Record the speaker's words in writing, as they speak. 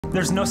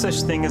There's no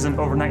such thing as an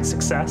overnight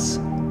success.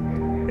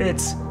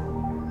 It's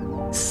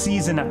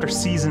season after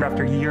season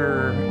after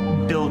year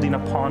building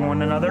upon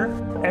one another.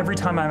 Every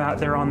time I'm out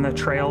there on the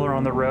trail or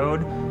on the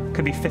road,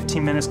 could be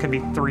 15 minutes, could be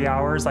 3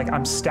 hours, like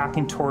I'm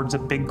stacking towards a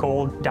big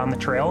goal down the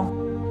trail.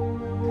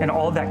 And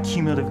all of that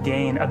cumulative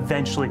gain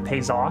eventually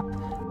pays off.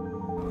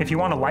 If you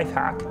want a life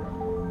hack,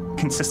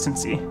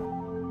 consistency.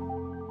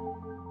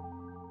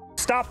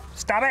 Stop,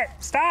 stop it,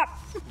 stop!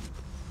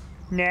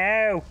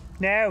 No,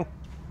 no.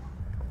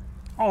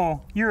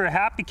 Oh, you're a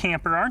happy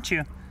camper, aren't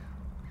you?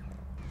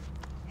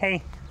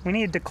 Hey, we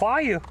need to claw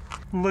you.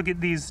 Look at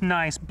these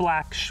nice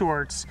black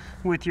shorts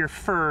with your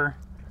fur.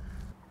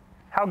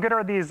 How good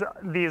are these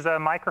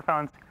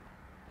microphones?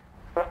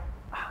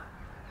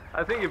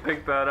 I think you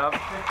picked that up.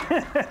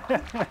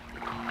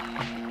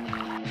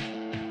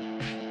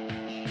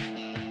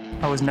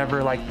 I was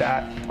never like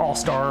that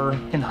all-star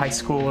in high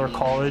school or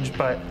college,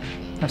 but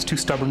I was too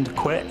stubborn to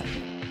quit.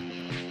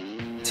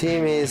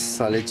 Tim is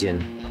a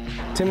legend.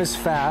 Tim is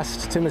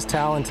fast, Tim is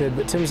talented,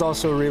 but Tim's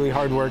also a really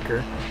hard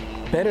worker.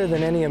 Better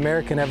than any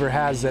American ever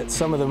has at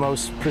some of the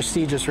most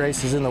prestigious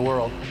races in the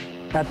world.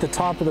 At the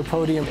top of the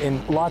podium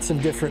in lots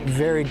of different,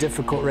 very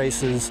difficult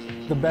races,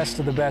 the best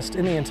of the best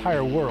in the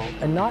entire world.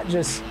 And not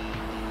just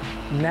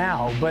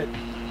now, but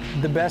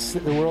the best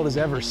that the world has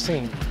ever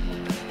seen.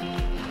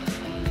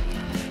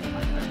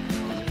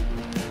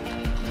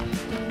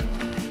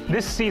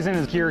 This season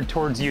is geared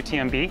towards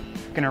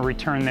UTMB. Gonna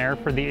return there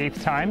for the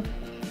 8th time.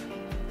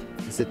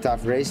 It's a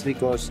tough race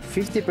because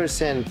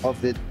 50%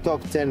 of the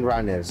top 10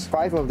 runners,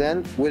 5 of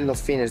them will not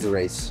finish the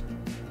race.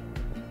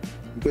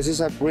 Because it's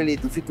a really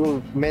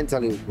difficult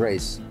mentally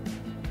race.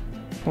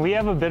 We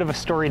have a bit of a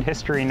storied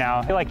history now.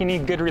 I feel like any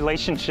good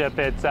relationship,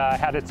 it's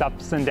had its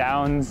ups and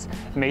downs,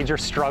 major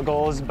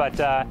struggles,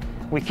 but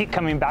we keep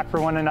coming back for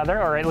one another,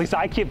 or at least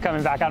I keep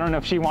coming back. I don't know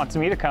if she wants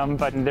me to come,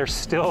 but there's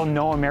still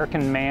no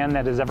American man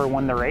that has ever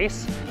won the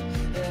race.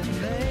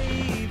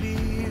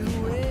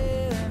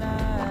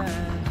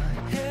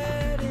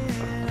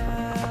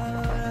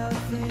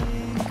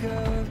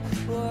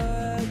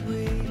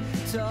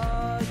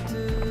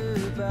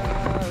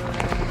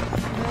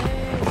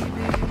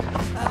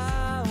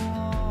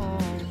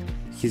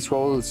 His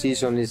whole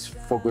season is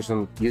focused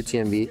on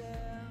UTMB,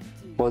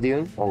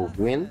 podium or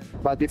win.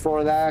 But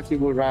before that, he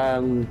will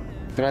run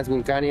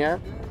Transvulcania.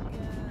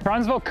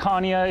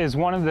 Transvulcania is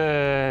one of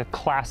the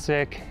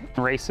classic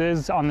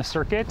races on the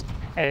circuit.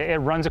 It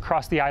runs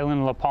across the island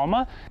of La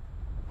Palma.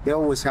 They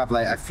always have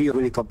like a few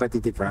really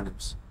competitive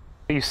runners.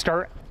 You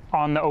start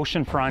on the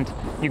ocean front,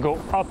 you go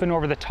up and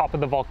over the top of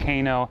the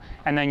volcano,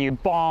 and then you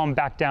bomb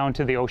back down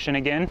to the ocean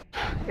again.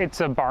 It's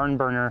a barn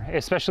burner,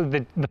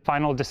 especially the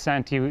final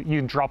descent.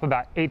 You drop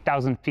about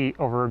 8,000 feet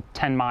over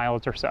 10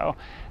 miles or so.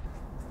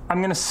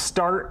 I'm gonna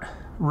start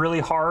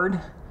really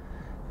hard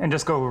and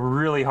just go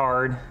really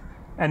hard.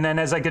 And then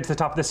as I get to the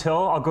top of this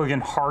hill, I'll go even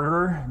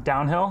harder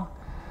downhill.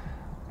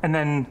 And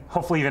then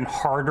hopefully even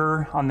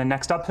harder on the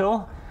next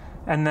uphill.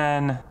 And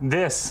then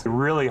this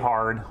really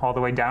hard all the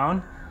way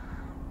down.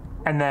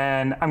 And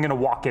then I'm gonna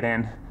walk it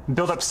in.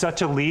 Build up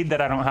such a lead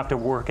that I don't have to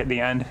work at the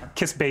end.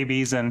 Kiss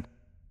babies and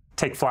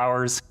take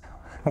flowers,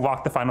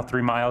 walk the final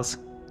 3 miles.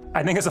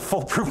 I think it's a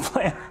foolproof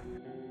plan.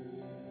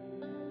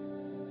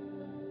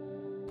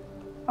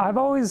 I've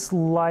always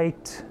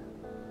liked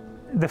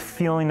the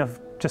feeling of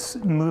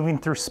just moving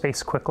through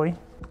space quickly.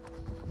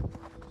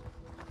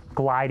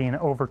 Gliding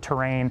over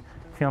terrain,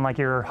 feeling like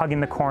you're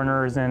hugging the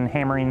corners and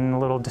hammering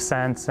little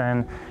descents,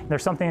 and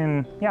there's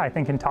something, yeah, I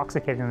think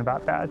intoxicating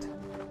about that.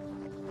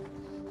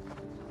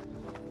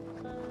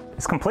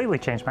 It's completely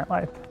changed my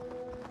life.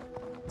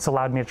 It's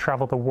allowed me to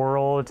travel the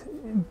world,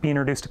 be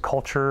introduced to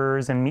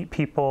cultures and meet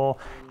people.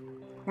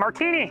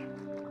 Martini!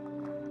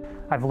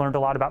 I've learned a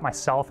lot about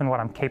myself and what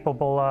I'm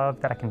capable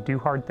of, that I can do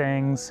hard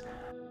things.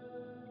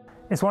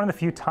 It's one of the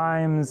few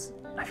times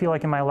I feel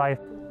like in my life,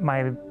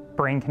 my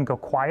brain can go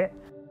quiet.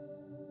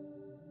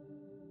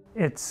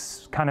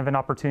 It's kind of an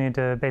opportunity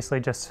to basically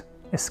just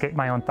escape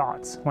my own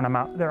thoughts when I'm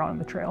out there on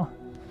the trail.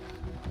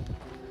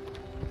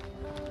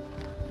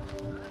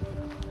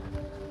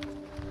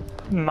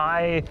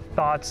 My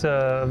thoughts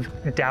of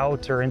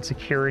doubt or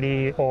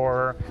insecurity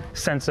or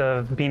sense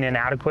of being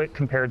inadequate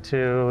compared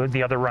to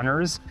the other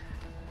runners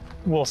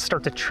will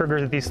start to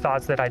trigger these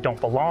thoughts that I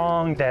don't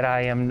belong, that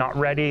I am not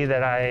ready,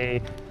 that I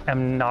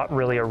am not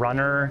really a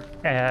runner,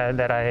 and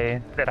that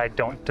I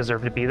don't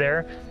deserve to be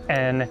there.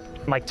 And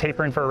like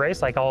tapering for a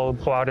race, like I'll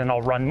go out and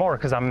I'll run more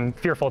because I'm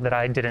fearful that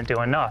I didn't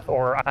do enough,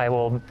 or I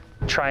will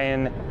try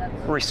and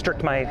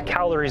restrict my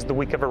calories the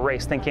week of a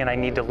race thinking I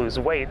need to lose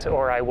weight,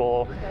 or I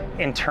will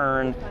in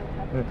turn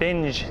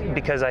binge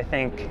because I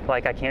think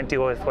like I can't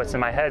deal with what's in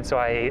my head, so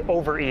I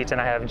overeat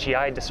and I have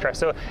GI distress.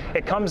 So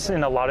it comes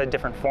in a lot of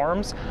different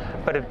forms,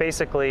 but it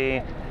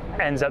basically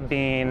ends up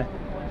being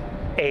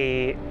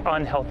a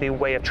unhealthy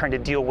way of trying to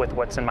deal with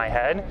what's in my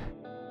head.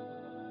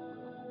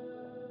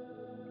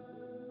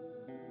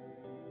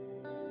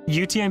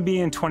 UTMB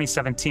in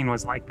 2017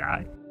 was like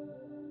that.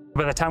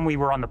 By the time we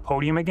were on the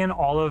podium again,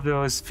 all of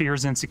those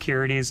fears,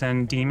 insecurities,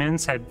 and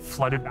demons had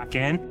flooded back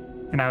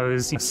in. and I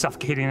was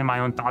suffocating in my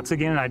own thoughts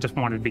again, and I just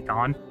wanted to be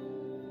gone.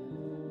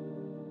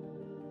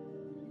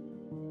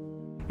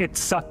 It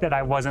sucked that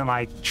I wasn't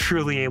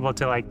truly able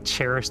to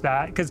cherish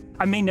that, because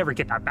I may never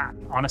get that back,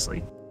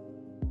 honestly.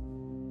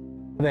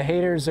 The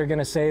haters are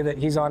gonna say that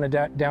he's on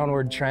a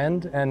downward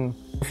trend, and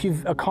if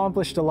you've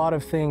accomplished a lot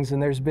of things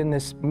and there's been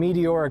this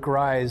meteoric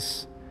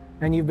rise,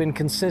 and you've been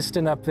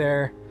consistent up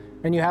there,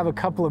 and you have a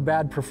couple of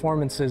bad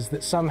performances,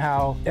 that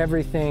somehow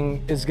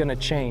everything is gonna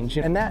change.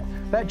 And that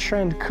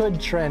trend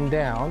could trend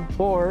down,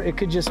 or it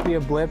could just be a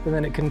blip and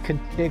then it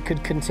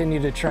could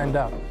continue to trend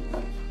up.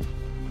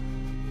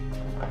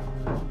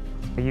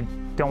 You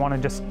don't want to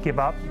just give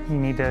up. You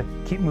need to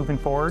keep moving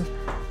forward.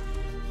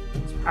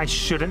 I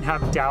shouldn't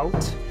have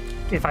doubt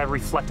if I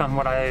reflect on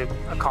what I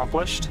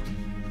accomplished.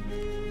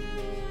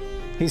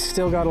 He's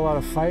still got a lot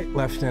of fight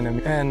left in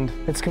him, and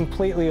it's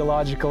completely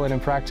illogical and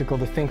impractical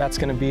to think that's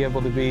going to be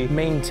able to be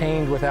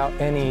maintained without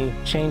any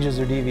changes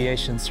or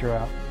deviations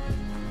throughout.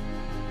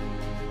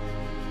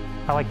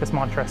 I like this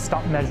mantra,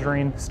 stop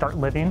measuring, start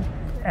living.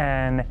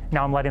 And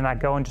now I'm letting that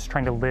go and just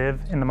trying to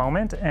live in the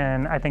moment.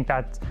 And I think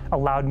that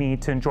allowed me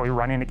to enjoy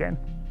running again.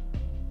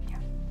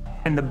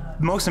 And the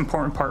most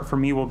important part for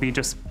me will be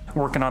just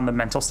working on the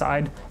mental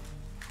side.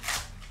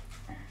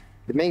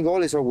 The main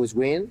goal is always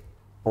win,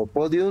 or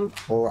podium,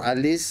 or at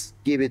least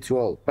give it to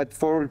all. But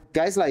for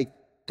guys like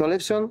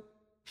Tollefson,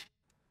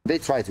 they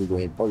try to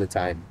win all the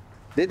time.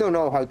 They don't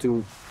know how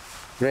to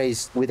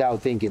race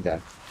without thinking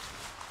that.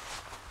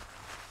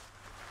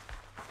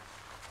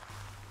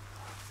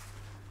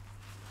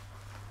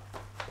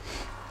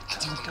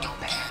 Don't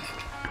panic.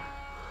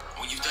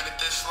 When you've done it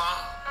this long,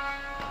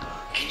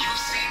 and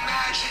you've seen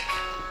magic,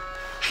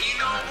 you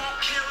know it won't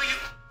kill you.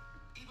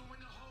 Even when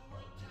the whole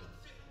world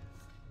doubts it.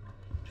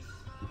 This is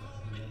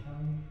my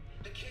moment.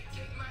 They can't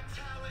take my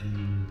talent.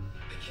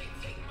 They can't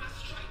take my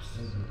stripes.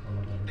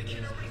 They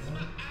can't erase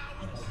my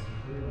hours.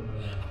 I'm from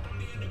the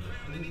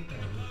underground, anything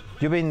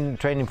above. You've been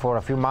training for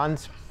a few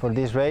months for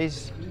this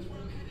race.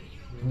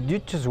 You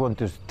just want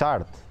to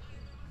start.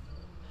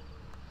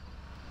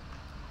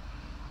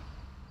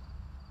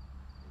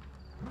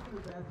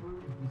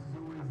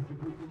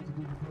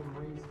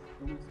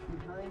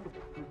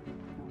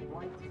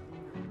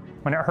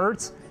 When it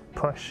hurts,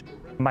 push.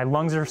 My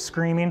lungs are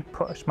screaming,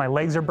 push. My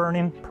legs are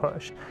burning,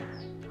 push.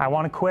 I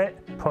want to quit,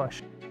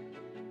 push.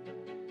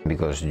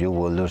 Because you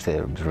will lose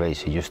the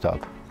race if you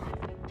stop.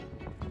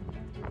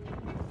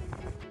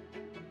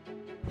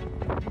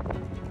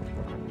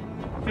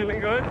 Feeling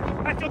good?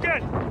 I feel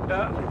good.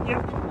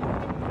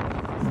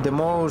 Yeah. The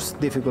most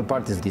difficult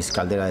part is this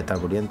caldera de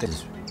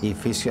Tarburientes.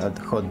 If it's a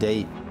hot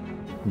day,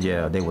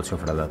 yeah, they will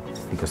suffer a lot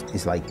because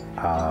it's like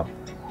a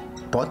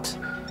pot.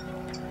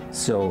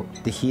 So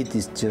the heat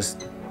is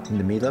just in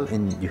the middle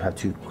and you have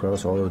to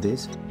cross all of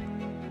this.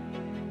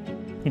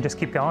 You just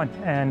keep going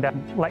and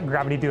let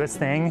gravity do its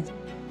thing.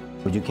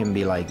 But you can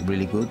be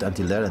really good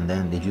until there, and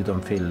then if you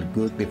don't feel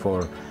good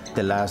before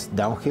the last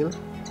downhill,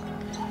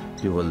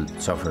 you will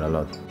suffer a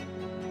lot.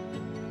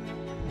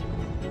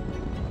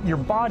 Your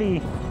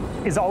body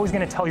is always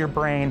going to tell your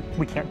brain,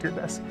 we can't do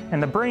this.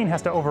 And the brain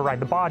has to override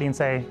the body and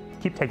say,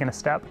 keep taking a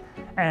step.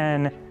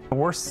 And the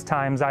worst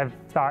times I've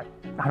thought,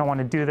 I don't want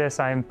to do this,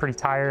 I'm pretty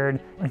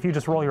tired. If you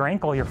just roll your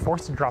ankle, you're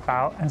forced to drop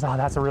out. And so, oh,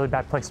 that's a really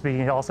bad place to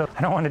be. Also,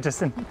 I don't want to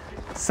just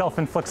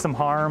self-inflict some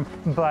harm,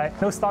 but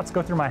those thoughts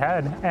go through my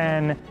head.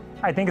 And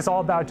I think it's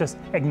all about just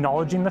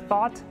acknowledging the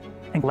thought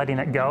and letting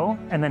it go,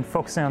 and then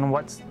focusing on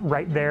what's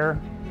right there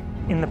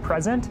in the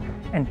present.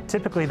 And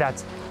typically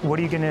that's, what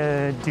are you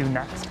gonna do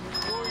next?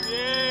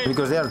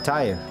 Because they are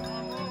tired,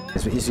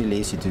 it's really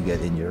easy to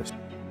get injured.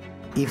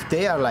 If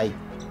they are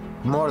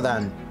more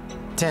than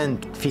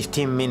 10,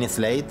 15 minutes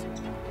late,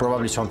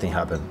 probably something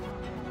happened.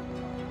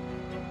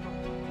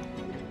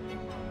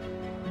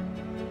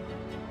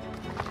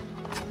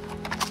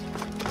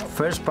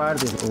 First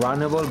part is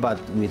runnable, but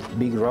with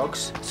big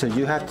rocks. So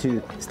you have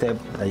to step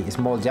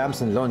small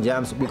jumps and long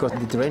jumps because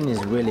the terrain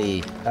is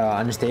really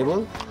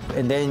unstable.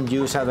 And then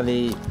you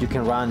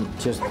can run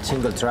just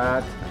single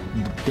track,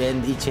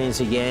 then it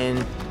changes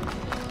again.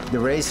 The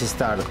race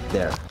starts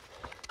there.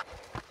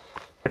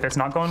 If it's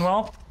not going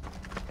well,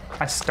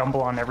 I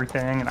stumble on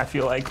everything and I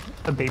feel like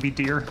a baby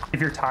deer.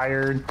 If you're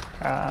tired,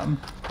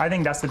 I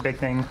think that's the big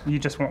thing. You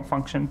just won't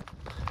function.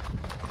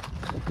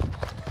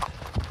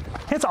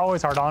 It's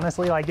always hard,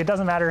 honestly. It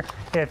doesn't matter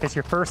if it's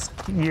your first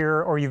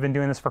year or you've been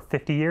doing this for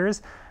 50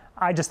 years.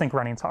 I just think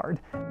running's hard.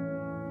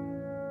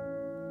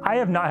 I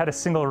have not had a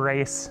single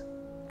race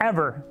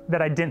ever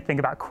that I didn't think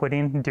about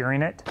quitting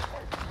during it.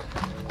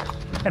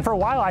 And for a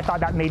while, I thought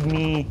that made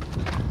me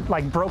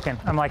broken.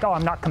 I'm like, oh,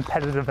 I'm not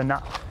competitive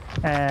enough.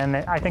 And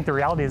I think the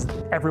reality is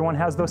everyone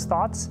has those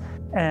thoughts.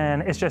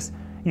 And it's just,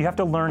 you have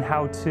to learn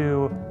how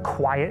to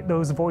quiet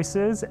those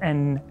voices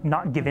and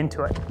not give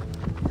into it.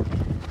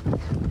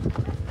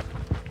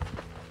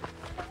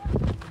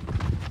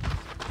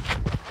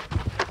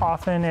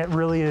 Often it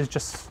really is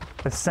just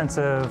a sense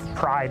of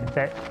pride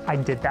that I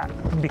did that,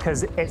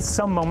 because at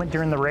some moment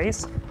during the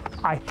race,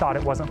 I thought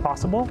it wasn't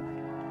possible.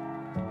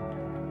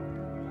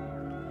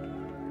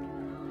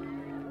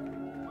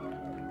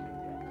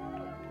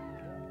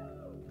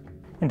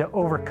 and to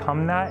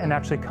overcome that and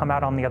actually come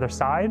out on the other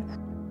side.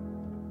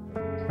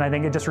 And I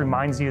think it just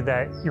reminds you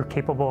that you're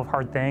capable of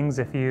hard things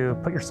if you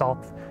put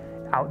yourself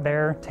out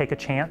there, take a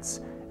chance,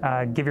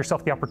 give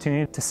yourself the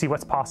opportunity to see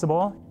what's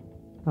possible,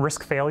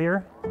 risk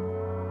failure.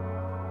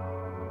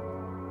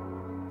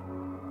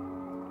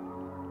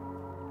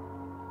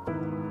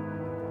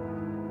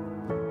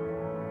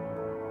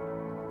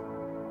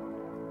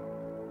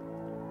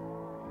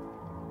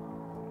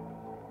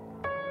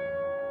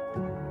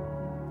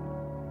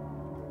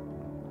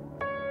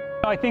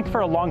 I think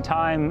for a long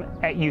time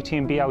at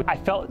UTMB, I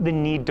felt the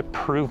need to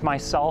prove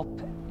myself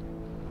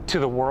to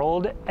the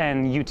world,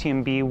 and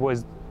UTMB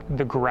was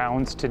the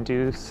grounds to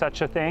do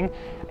such a thing.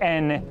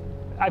 And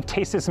I've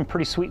tasted some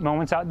pretty sweet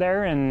moments out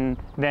there, and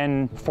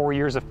then 4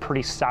 years of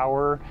pretty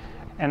sour,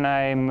 and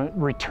I'm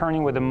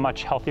returning with a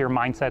much healthier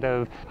mindset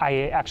of,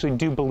 I actually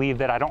do believe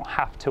that I don't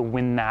have to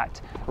win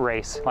that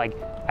race. Like,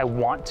 I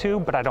want to,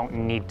 but I don't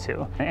need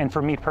to. And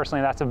for me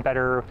personally, that's a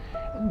better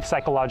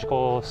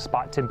psychological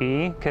spot to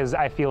be, because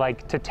I feel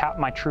like to tap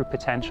my true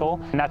potential,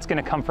 and that's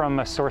going to come from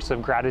a source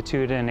of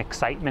gratitude and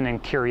excitement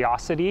and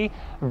curiosity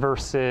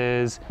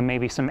versus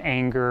maybe some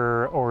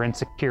anger or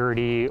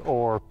insecurity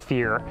or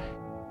fear.